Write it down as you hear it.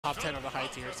top 10 of the high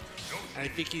tiers. And I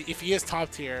think if he is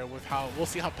top tier with how, we'll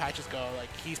see how patches go,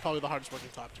 like, he's probably the hardest working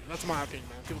top tier. That's my opinion,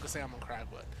 man. People can say I'm on crack,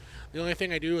 but the only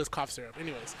thing I do is cough syrup.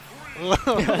 Anyways,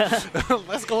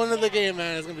 let's go into the game,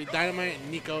 man. It's going to be Dynomyte and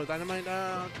Nicko.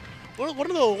 Dynomyte,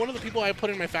 one of the people I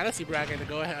put in my fantasy bracket to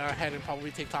go ahead and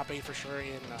probably take top 8 for sure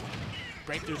in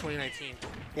Breakthrough 2019.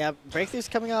 Yeah, Breakthrough's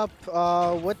coming up,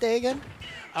 what day again?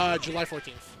 July 14th.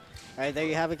 All right, there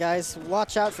you have it, guys.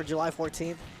 Watch out for July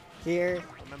 14th here.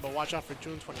 Remember, watch out for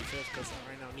June 25th, because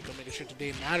right now Nicko making sure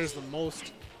today matters the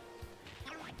most.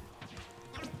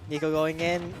 Nicko going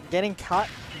in, getting caught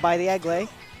by the egg lay.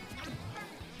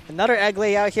 Another egg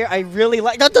lay out here. I really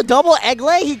like the double egg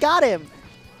lay. He got him.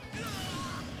 All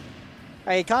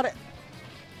right, he caught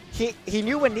it. He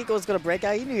knew when Nicko was going to break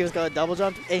out. He knew he was going to double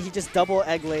jump, and he just double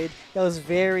egg laid. That was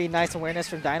very nice awareness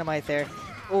from Dynomyte there.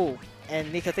 Oh,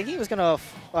 and Nicko thinking he was going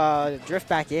to drift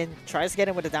back in. Tries to get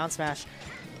him with a down smash.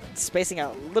 Spacing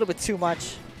out a little bit too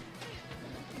much.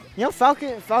 You know,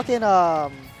 Falcon,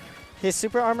 his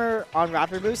super armor on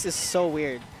Rapid Boost is so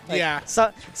weird. Like, yeah.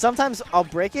 Sometimes I'll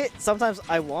break it, sometimes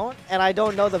I won't, and I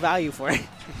don't know the value for it.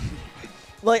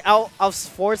 Like, I'll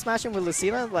forward smash him with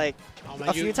Lucina, like,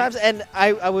 a few times, and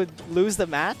I would lose the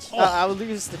match. Oh. I would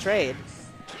lose the trade.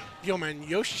 Yo, man,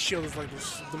 Yoshi's shield is like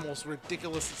the most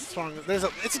ridiculous strong.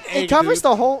 It's an egg. It covers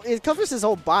dude. It covers his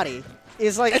whole body.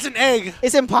 It's like it's an egg.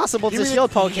 It's impossible to shield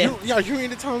poke him. You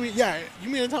mean to tell me? Yeah, you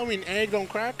mean to tell me an egg don't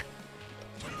crack?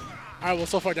 All right, well,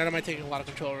 so far Dynomyte taking a lot of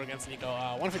control over against Nicko.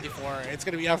 154. It's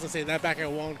gonna be. I was gonna say that back air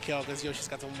won't kill because Yoshi's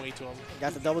got some weight to him.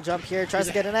 Got the double jump here. Tries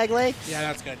to get an egg lay. Yeah,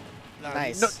 that's good.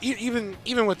 Nice. No,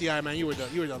 even with the eye, man, you were done.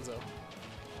 You were done, so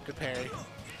good parry.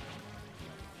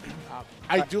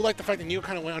 I do like the fact that Nicko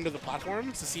kind of went under the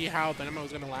platforms to see how Dynomyte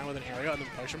was going to land with an aerial and then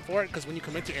punish him for it. Because when you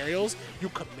commit to aerials, you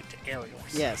commit to aerials.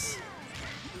 Yes.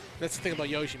 That's the thing about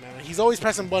Yoshi, man. He's always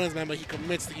pressing buttons, man, but he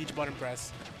commits to each button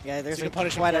press. Yeah, there's so you can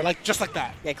punish him for it, just like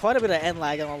that. Yeah, quite a bit of end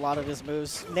lag on a lot of his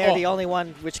moves. They're the only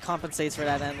one which compensates for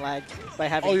that end lag by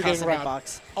having constant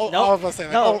hitbox. Oh, nope. I was about to say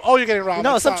that. No. Oh, you're getting robbed.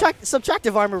 No,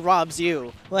 subtractive armor robs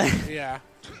you. Yeah.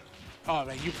 Oh,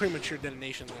 man, you premature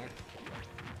detonation there.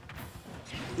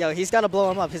 Yo, he's got to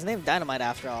blow him up. His name's Dynomyte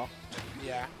after all.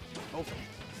 Yeah. Oh.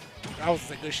 That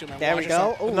was a good shit, man. There we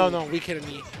go. No, weak hit a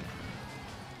knee.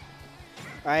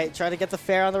 All right, try to get the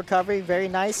fair on the recovery. Very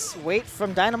nice. Wait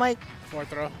from Dynomyte. Forward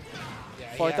throw.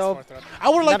 Yeah, forward throw. I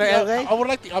would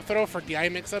like the up throw for DI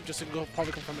mix up just to go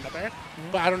probably confirm it up air.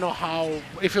 But I don't know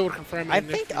if it would confirm it. I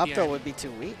think up throw would be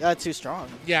too weak, too strong.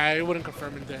 Yeah, it wouldn't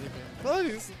confirm it into anything. Well,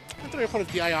 I thought I put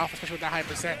his DI off, especially with that high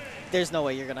percent. There's no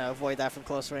way you're gonna avoid that from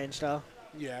close range, though.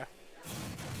 Yeah.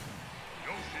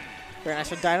 Very nice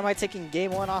for Dynomyte taking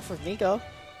game 1 off of Nicko.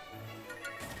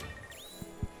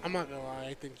 I'm not gonna lie,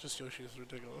 I think just Yoshi is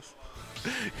ridiculous.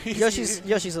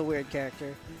 Yoshi's a weird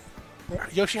character.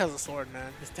 Yoshi has a sword,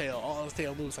 man. His tail, all his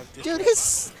tail moves have disjoint. Dude,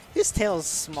 his tail's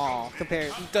small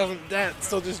compared. That's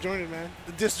so disjointed, man.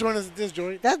 The disjoint is a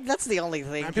disjoint. That's the only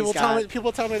thing. Man, people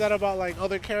tell me that about like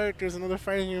other characters and other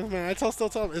fighting games, man. I still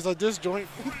tell them it's a disjoint.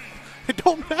 It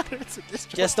don't matter. It's a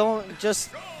disjoint.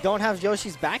 Just don't have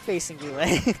Yoshi's back facing you,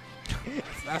 like.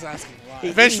 That's asking a lot.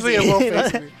 Eventually, it will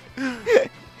face me.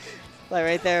 Like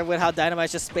right there with how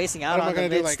Dynomyte's just spacing out on the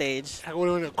mid stage. I'm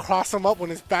going to cross him up when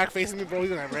his back facing me, bro. He's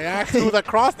going to react to that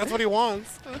cross. That's what he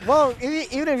wants. Well,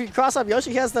 even if you cross up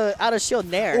Yoshi, he has the out of shield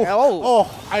nair.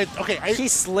 He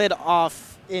slid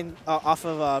off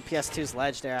of PS2's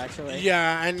ledge there, actually.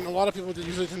 Yeah, and a lot of people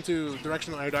usually tend to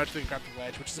directional air dodge to grab the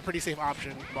ledge, which is a pretty safe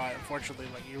option. But unfortunately,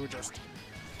 like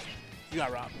you got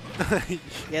robbed.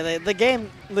 Yeah, the game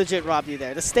legit robbed you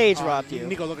there. The stage robbed you.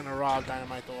 Nicko looking to rob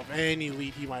Dynomyte though of any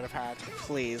lead he might have had.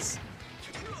 Please.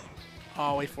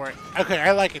 Oh, wait for it. Okay,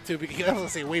 I like it too. Because I was going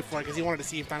to say wait for it because he wanted to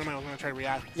see if Dynomyte was going to try to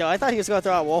react. Yo, I thought he was going to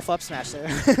throw out Wolf up smash there.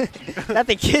 That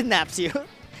thing kidnaps you.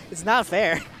 It's not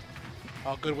fair.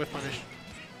 Oh, good whiff punish.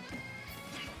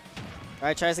 All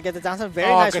right, tries to get the down smash.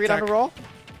 Very nice read on the roll.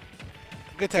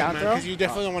 Good tech, man. Because you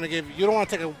definitely don't want to you don't want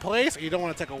to take a place or you don't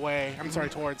want to take away. I'm sorry,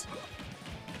 towards.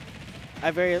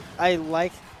 I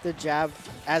like the jab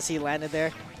as he landed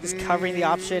there. Just covering the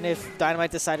option if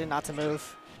Dynomyte decided not to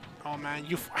move. Oh man,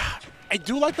 I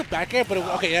do like the back air, but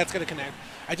it's gonna connect.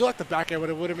 I do like the back air,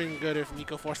 but it would have been good if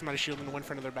Nicko forced him out of shield and went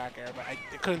for another back air. But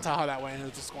I couldn't tell how that went. It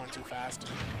was just going too fast.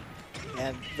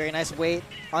 And very nice weight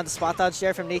on the spot dodge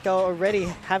there from Nicko. Already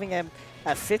having him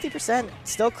at 50%,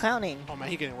 still counting. Oh man,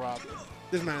 he's getting robbed.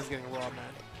 This man is getting robbed,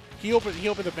 man. He opened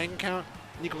the bank account.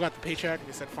 Nicko got the paycheck, and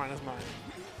he said, "Fine, that's mine."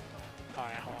 All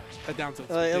right, hold on. Down to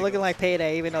it's looking like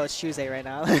payday, even though it's Tuesday right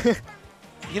now.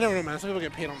 You never know, man. Some people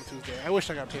get paid on Tuesday. I wish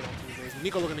I got paid on Tuesdays.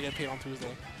 Nicko looking to get paid on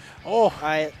Tuesday. Oh. All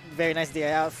right, very nice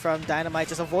DI out from Dynomyte,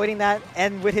 just avoiding that,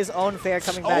 and with his own fair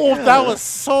coming back. Oh, that was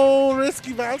so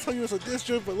risky, man. I tell you, it's a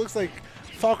district, but it looks like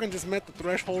Falcon just met the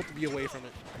threshold to be away from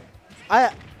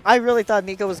it. I really thought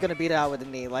Nicko was gonna beat it out with a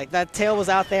knee. Like that tail was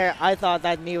out there. I thought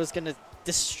that knee was gonna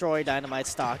destroy Dynomyte's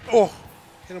stock. Oh,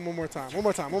 hit him one more time. One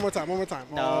more time. One more time. One more time.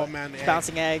 No, oh man, the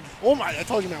bouncing egg. Oh my! I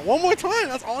told you, man. One more time.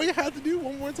 That's all you had to do.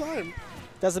 One more time.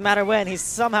 Doesn't matter when. He's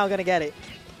somehow gonna get it.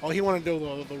 Oh, he wanted to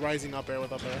do the rising up air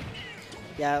with up air.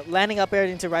 Yeah, landing up air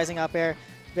into rising up air.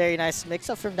 Very nice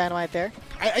mix-up from Dynomyte there.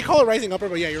 I call it rising up air,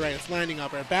 but yeah, you're right. It's landing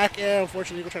up air. Back air,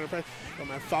 unfortunately, Nicko trying to press. Oh,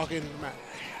 man, Falcon, man,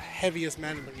 heaviest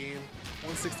man in the game.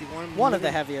 161. One of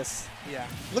the heaviest. Yeah.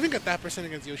 Living at that percent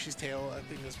against Yoshi's tail, I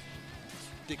think is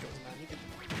ridiculous, man.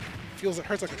 Feels it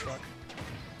hurts like a truck.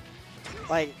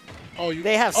 Like, oh,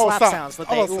 they have slap sounds, but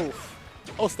they oof.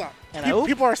 Oh, stop. And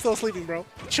people are still sleeping, bro.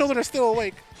 Children are still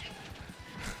awake.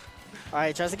 All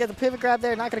right, tries to get the pivot grab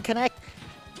there. Not going to connect.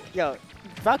 Yo,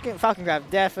 Falcon grab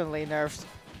definitely nerfed.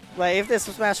 Like, if this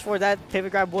was Smash 4, that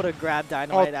pivot grab would have grabbed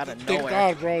Dynomyte out of nowhere. Thank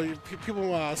God, bro.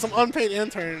 People, some unpaid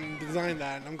intern designed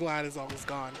that, and I'm glad it's almost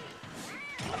gone.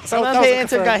 Some unpaid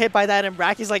intern got hit by that, and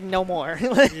Bracky's like, no more.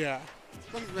 Yeah.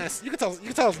 You can tell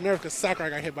it's nerfed because Sakurai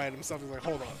got hit by it himself. He's like,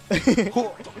 hold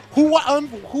on.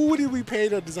 who did we pay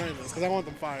to design this? Because I want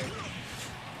them fired.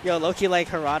 Yo, low-key like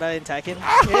Harada in Tekken.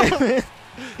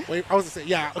 Wait, I was gonna say,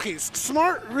 yeah, okay,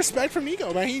 smart respect from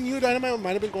Nicko, man. He knew Dynomyte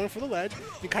might have been going for the ledge.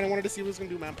 He kind of wanted to see what he was gonna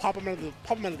do, man. Pop him out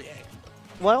of the egg.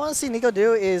 What I want to see Nicko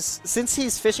do is, since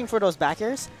he's fishing for those back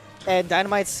airs, and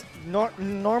Dynomyte's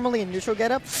normally in neutral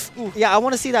getup, yeah, I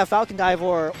want to see that Falcon dive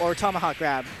or Tomahawk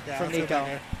grab from Nicko.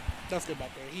 That's good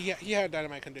back there. He had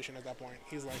Dynomyte condition at that point.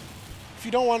 He's like, if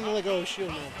you don't want to let go,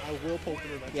 shield me. I will poke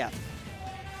through that. Yeah.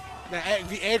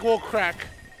 The egg will crack,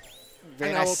 Very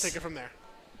and nice. I will take it from there.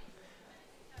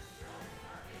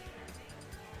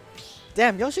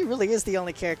 Damn, Yoshi really is the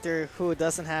only character who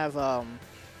doesn't have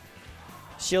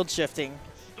shield shifting,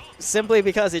 simply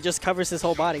because it just covers his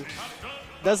whole body.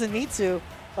 Doesn't need to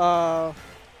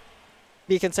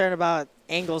be concerned about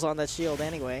angles on that shield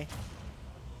anyway.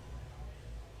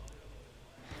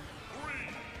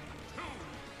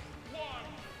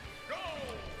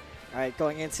 All right,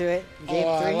 going into it. Game 3.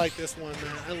 I like this one,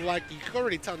 man. You can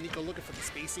already tell Nicko looking for the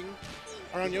spacing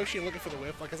around Yoshi and looking for the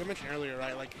whiff. Like, as I mentioned earlier,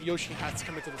 right? Like, Yoshi has to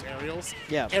commit to those aerials.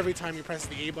 Yeah. Every time he presses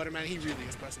the A button, man, he really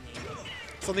is pressing the A button.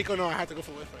 So Nicko, no, I have to go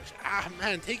for the whiff push. Ah,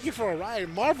 man, take you for a ride.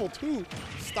 Marvel 2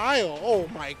 style. Oh,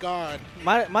 my God.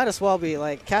 Might as well be.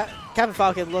 Like, Captain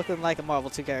Falcon looking like a Marvel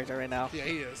 2 character right now. Yeah,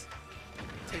 he is.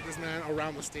 Take this man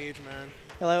around the stage, man.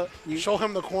 Hello. Show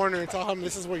him the corner and tell him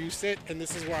this is where you sit and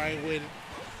this is where I win.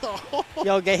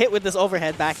 Yo, get hit with this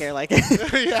overhead back air, like.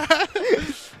 Yeah.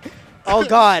 Oh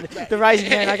God, the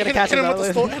rising air not gonna catch him.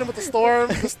 Hit him with the storm,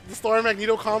 the storm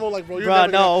Magneto combo, like bro. You're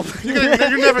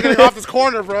never gonna go off this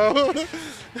corner, bro.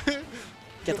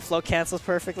 Get the flow cancels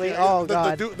perfectly. Yeah, oh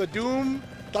God. The Doom,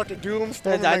 Dr. Doom,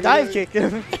 the dive kick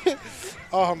him.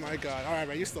 Oh my God. All right,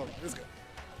 man, you still. It's good.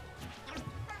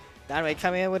 Dynomyte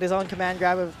coming in with his own command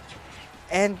grab,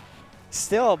 and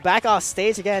still back off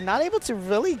stage again, not able to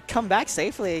really come back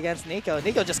safely against Nicko.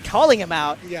 Nicko just calling him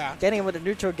out. Yeah. Getting him with a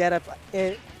neutral getup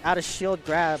out of shield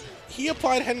grab. He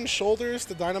applied head and shoulders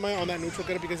to Dynomyte on that neutral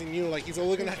getup because he knew, like, he's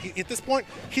only gonna. At this point,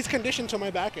 he's conditioned to my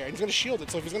back air. He's gonna shield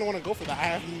it. So if he's gonna want to go for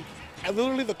that,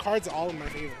 literally the cards are all in my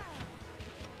favor.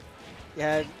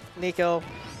 Yeah, Nicko.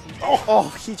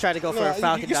 Oh, he tried to go for a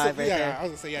Falcon dive right there. Yeah, I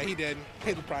was gonna say, yeah, he did.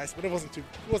 Paid the price, but it wasn't too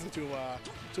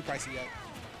pricey yet.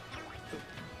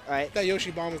 All right. That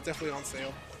Yoshi bomb was definitely on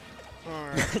sale. All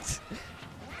right.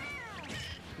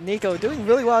 Nicko doing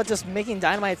really well, just making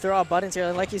Dynomyte throw out buttons here.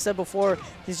 And like you said before,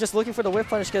 he's just looking for the whip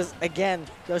punish because, again,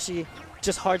 Yoshi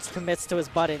just hard commits to his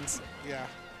buttons. Yeah.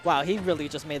 Wow, he really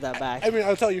just made that back. I mean,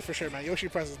 I'll tell you for sure, man. Yoshi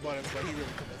presses buttons, but he really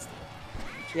commits to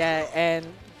it. Yeah, and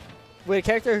with a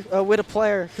character, with a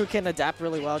player who can adapt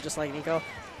really well, just like Nicko,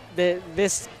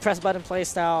 this press button play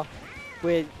style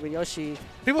with Yoshi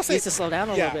needs to slow down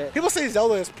a little bit. People say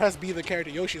Zelda is press B the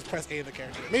character, Yoshi is press A the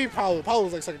character. Maybe Paulo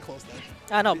was like second close there.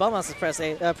 I know, Belmont's is press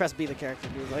B the character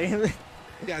usually.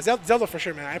 Yeah, Zelda for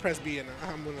sure, man. I press B and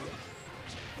I'm winning.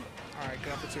 All right,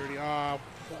 good opportunity.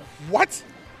 What?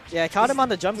 Yeah, I caught him on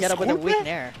the jump getup with a weak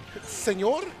nair.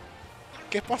 Señor?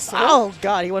 ¿Qué pasó? Oh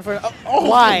God, he went for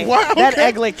why? Wow, that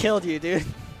egg leg killed you, dude.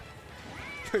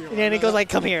 And he goes like,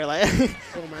 "Come here, like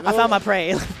I found my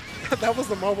prey." That was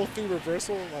the Marvel 3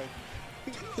 reversal.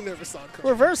 Like, you never saw it coming.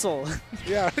 Reversal.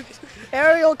 Yeah.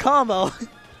 Aerial combo.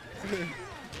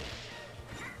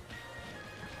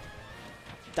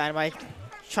 Dynomyte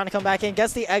trying to come back in,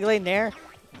 gets the egg lane nair,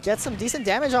 gets some decent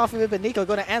damage off of it, but Nicko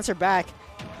going to answer back.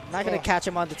 Not going to catch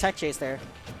him on the tech chase there.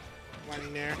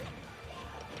 Landing there.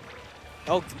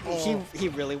 Oh, he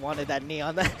really wanted that knee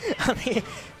on the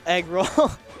egg roll.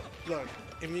 Look,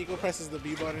 if Nicko presses the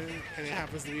B button and it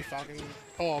happens to be Falcon.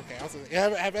 Oh, okay. If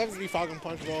it happens to be Falcon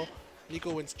punch roll,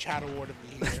 Nicko wins chat award of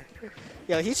the year.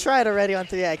 Yo, he tried already on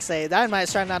 3XA.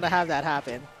 Dynomyte's trying not to have that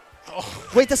happen. Oh.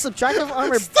 Wait, the subtractive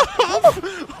armor. Stop!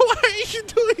 Why are you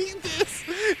doing this?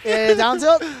 Yeah, down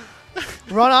tilt.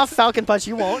 Run off Falcon punch.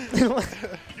 You won't.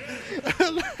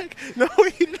 Like, no,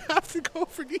 he didn't have to go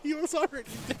for D. He was already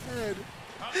dead.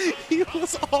 He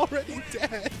was already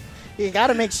dead. You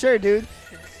gotta make sure, dude.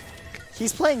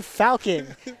 He's playing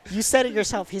Falcon. You said it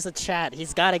yourself. He's a Chad.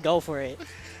 He's gotta go for it.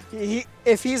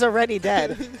 If he's already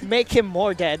dead, make him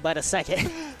more dead by the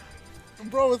second.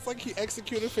 Bro, it's like he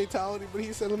executed fatality, but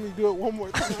he said, let me do it one more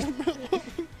time.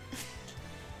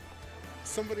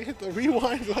 Somebody hit the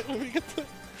rewind. Like, let me get the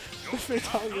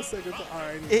fatality a second time. All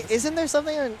right. Isn't there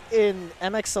something in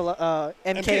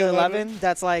MK11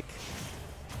 that's like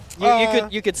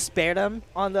you could spare them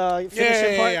on the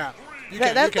finishing part? Yeah.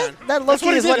 That low-key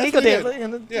is what Nicko did.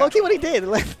 Low-key what he did.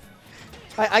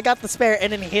 I got the spare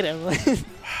and then hit him.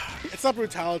 It's not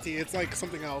brutality. It's like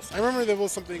something else. I remember there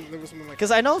was something like.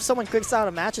 Because I know if someone quicks out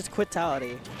a match, it's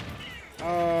quitality.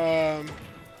 I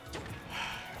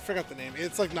forgot the name.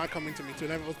 It's like not coming to me too.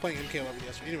 And I was playing MK11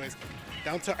 yesterday. Anyways,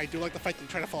 down to I do like the fight and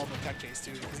try to follow up the tech chase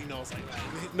too because he knows like that.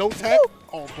 No tech. Woo!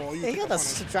 Oh, bro, he got the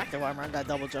subtractive armor on that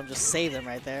double jump. Just saved him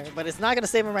right there. But it's not gonna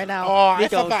save him right now. Oh,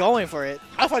 Nicko going for it.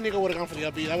 I thought Nicko would have gone for the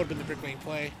up B. That would have been the brick lane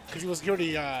play because he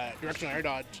already directional air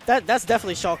dodge. That's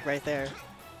definitely Shulk right there.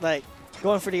 Like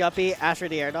going for the up B after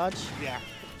the air dodge. Yeah,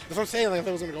 that's what I'm saying. Like if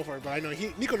I was gonna go for it, but I know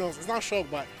Nicko knows it's not Shulk,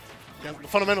 but. Yeah, the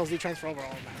fundamentals do transfer over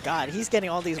all of that. God, he's getting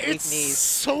all these weak knees. It's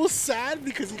so sad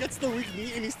because he gets the weak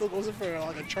knee and he still goes in for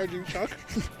like a charging chuck.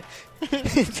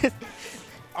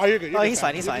 Oh, you're good. Oh, he's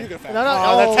fine. He's fine. You're good,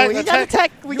 no. We gotta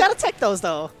tech. We gotta tech those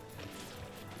though.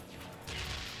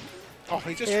 Oh,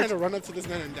 he's just trying to run up to this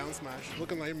man and down smash,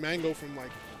 looking like Mango from like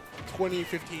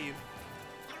 2015.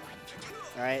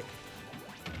 All right.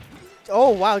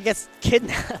 Oh wow, gets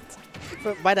kidnapped.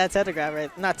 By that tether grab,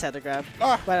 right? Not tether grab.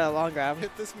 By that long grab.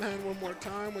 Hit this man one more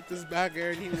time with this back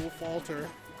air and he will falter.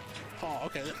 Oh,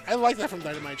 okay. I like that from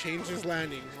Dynomyte. Change his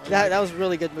landing. That was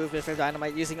really good movement from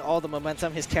Dynomyte, using all the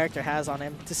momentum his character has on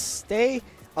him to stay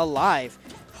alive.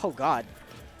 Oh, God.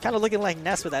 Kind of looking like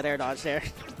Ness with that air dodge there.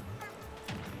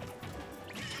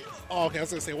 Oh, okay. I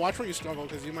was going to say, watch where you struggle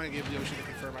because you might give Yoshi to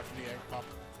confirm after the egg pop.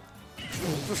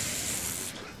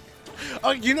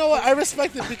 Oh, you know what? I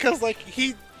respect it because, like,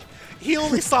 he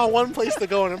only saw one place to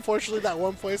go, and unfortunately, that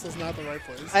one place was not the right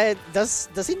place.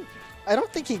 Does he? I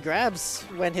don't think he grabs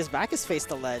when his back is faced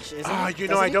the ledge. You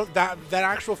know, I don't. That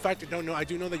actual fact, I don't know. I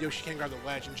do know that Yoshi can grab the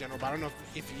ledge in general, but I don't know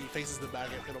if he faces the back,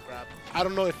 it'll grab. I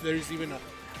don't know if there's even a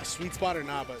sweet spot or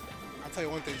not, but I'll tell you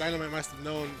one thing: Dynomyte must have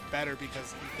known better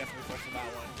because he definitely fought for that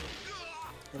one.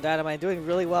 And Dynomyte doing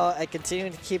really well at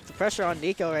continuing to keep the pressure on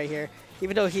Nicko right here,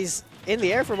 even though he's in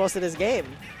the air for most of this game.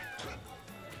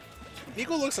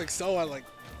 Nicko looks like so at like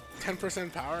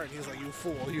 10% power, and he's like, "You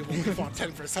fool! You only fought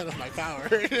 10% of my power."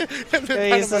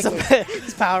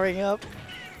 He's powering up.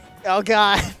 Oh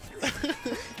God!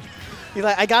 He's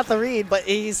like, "I got the read, but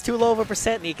he's too low of a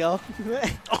percent, Nicko."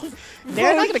 Oh,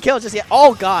 they're not gonna kill just yet.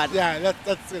 Oh God! Yeah,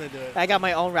 that's gonna do it. I got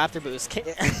my own Raptor boost. Like,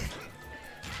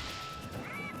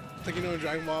 you know, in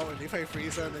Dragon Ball, when they fight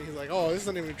Frieza, and then he's like, "Oh, this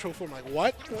isn't even a true form." Like,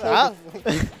 what?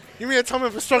 You mean to tell me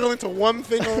if we're struggling to one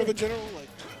thing over the general? Like.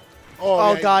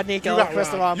 Oh, yeah, God, Nicko, press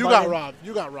the wrong button. You got robbed.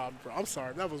 You got robbed, bro. I'm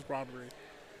sorry. That was robbery.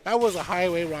 That was a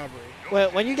highway robbery.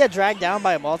 When you get dragged down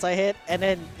by a multi-hit and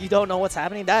then you don't know what's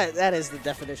happening, that is the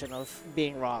definition of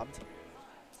being robbed.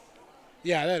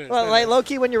 Yeah, that is. Well, like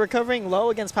low-key when you're recovering low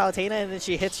against Palutena and then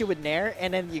she hits you with Nair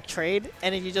and then you trade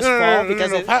and then you just fall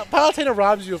because Palutena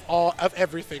robs you of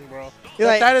everything, bro.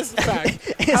 Like, that is the fact.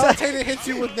 Palutena hits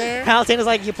you with Nair. Palutena's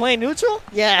like, "You playing neutral?"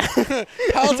 Yeah.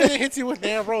 Palutena hits you with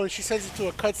Nair, bro, and she sends you to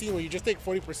a cutscene where you just take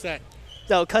 40%.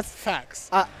 No,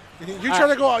 facts. You try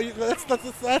to go out.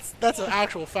 That's an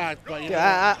actual fact, but you know.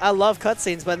 I love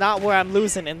cutscenes, but not where I'm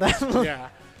losing in them. Yeah.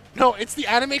 No, it's the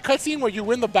anime cutscene where you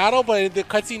win the battle, but the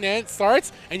cutscene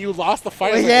starts and you lost the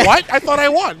fight. Yeah. Like, what? I thought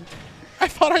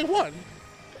I won.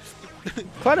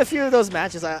 Quite a few of those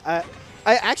matches, I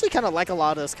actually kind of like a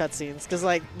lot of those cutscenes because,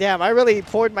 like, damn, I really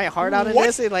poured my heart out in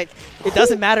this, and like, it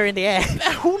doesn't matter in the end.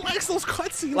 Who likes those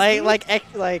cutscenes? Like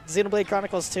Xenoblade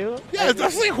Chronicles 2. Yeah,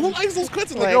 definitely. Who likes those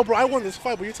cutscenes? Like, yo, bro, I won this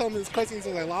fight, but you're telling me this cutscene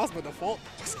says I lost by default?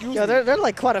 Excuse me. Yeah, there are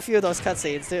like quite a few of those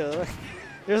cutscenes too.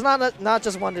 There's not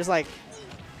just one. There's like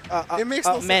it makes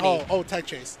no many. Oh, tech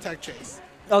chase.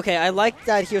 Okay, I like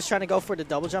that he was trying to go for the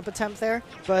double jump attempt there,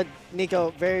 but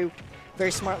Nicko very,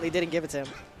 very smartly didn't give it to him.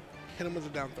 Hit him with the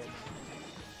down throw.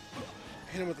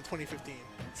 Hit him with the 2015.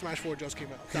 Smash 4 just came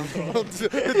out. Down throw.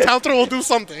 Down throw will do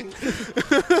something.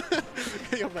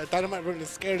 Yo, man, Dynomyte running is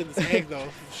scared of this egg, though.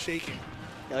 He's shaking.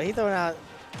 Yo, he's throwing out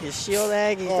his shield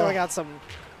egg. He's throwing out some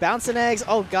bouncing eggs.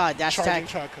 Oh, God, dash Charging attack.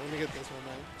 chuck. Let me get this one,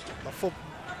 man. A full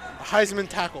Heisman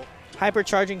tackle.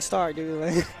 Hypercharging star,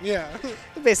 dude. Yeah.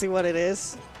 Basically what it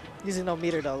is. Using no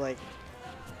meter, though. Like,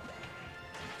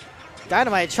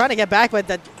 Dynomyte trying to get back, but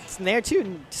that's Nair, too.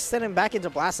 And just send him back into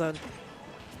Blast Zone.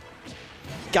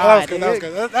 God, that was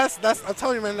good. That's. I'm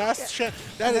telling you, man. That's shit.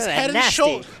 That is head and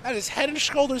shoulders. That is head and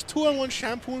shoulders 2-in-1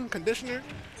 shampoo and conditioner.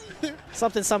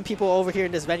 Something some people over here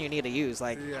in this venue need to use.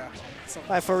 Like, yeah.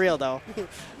 Like for real though.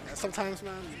 Sometimes,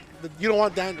 man, you don't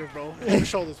want dandruff, bro. Head and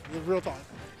shoulders. The real talk.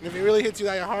 And if it really hits you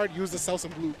that hard, use the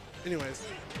Selsun Blue. Anyways.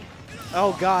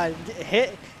 Oh God,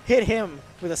 hit him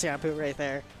with a shampoo right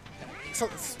there. So,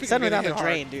 send him down the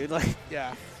drain, dude. Like.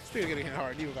 Yeah. Speaking of getting hit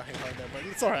hard, you got hit hard there, but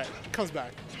it's all right. It comes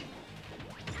back.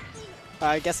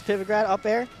 I guess pivot grab up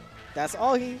air. That's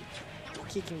all he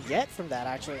can get from that,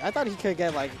 actually. I thought he could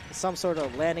get, like, some sort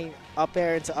of landing up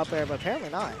air into up air, but apparently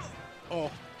not.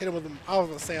 Oh, hit him with him. I was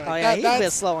going to say, like, oh, yeah, he's a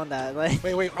bit slow on that. Like.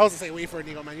 Wait. I was going to say, wait for it,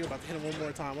 Nicko, man. You were about to hit him one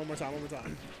more time.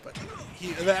 But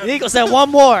Nicko said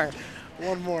one more.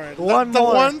 One more. One the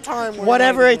more. One time.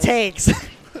 Whatever it takes.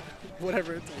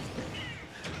 Whatever it takes.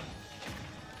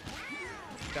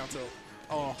 Down tilt.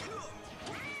 Oh.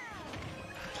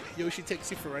 Yoshi takes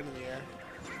you for right in the air.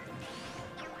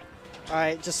 All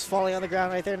right, just falling on the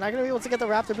ground right there. Not going to be able to get the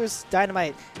Raptor boost.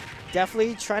 Dynomyte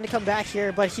definitely trying to come back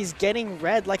here, but he's getting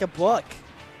read like a book.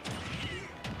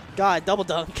 God, double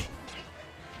dunk.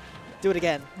 Do it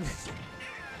again.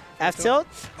 F tilt.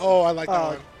 Oh, I like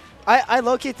that one. I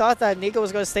low-key thought that Nicko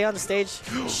was going to stay on the stage,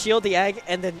 shield the egg,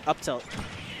 and then up tilt.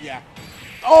 Yeah.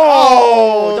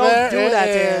 Oh, don't do that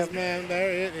to him. Man,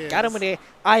 there it is. Got him with the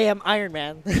I am Iron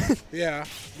Man. Yeah,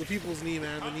 the people's knee,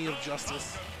 man. The knee of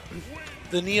justice.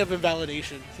 The knee of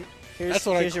invalidation. That's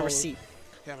what here's I your call receipt.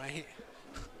 It. Yeah, man.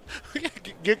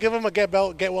 Give him a get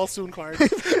well soon card.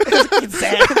 give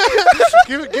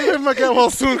him a get well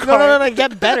soon card. No,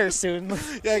 get better soon.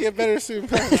 Yeah, get better soon.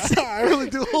 I really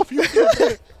do hope you get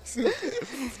better soon.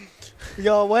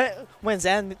 Yo, when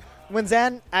Zan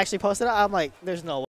actually posted it, I'm like, there's no way.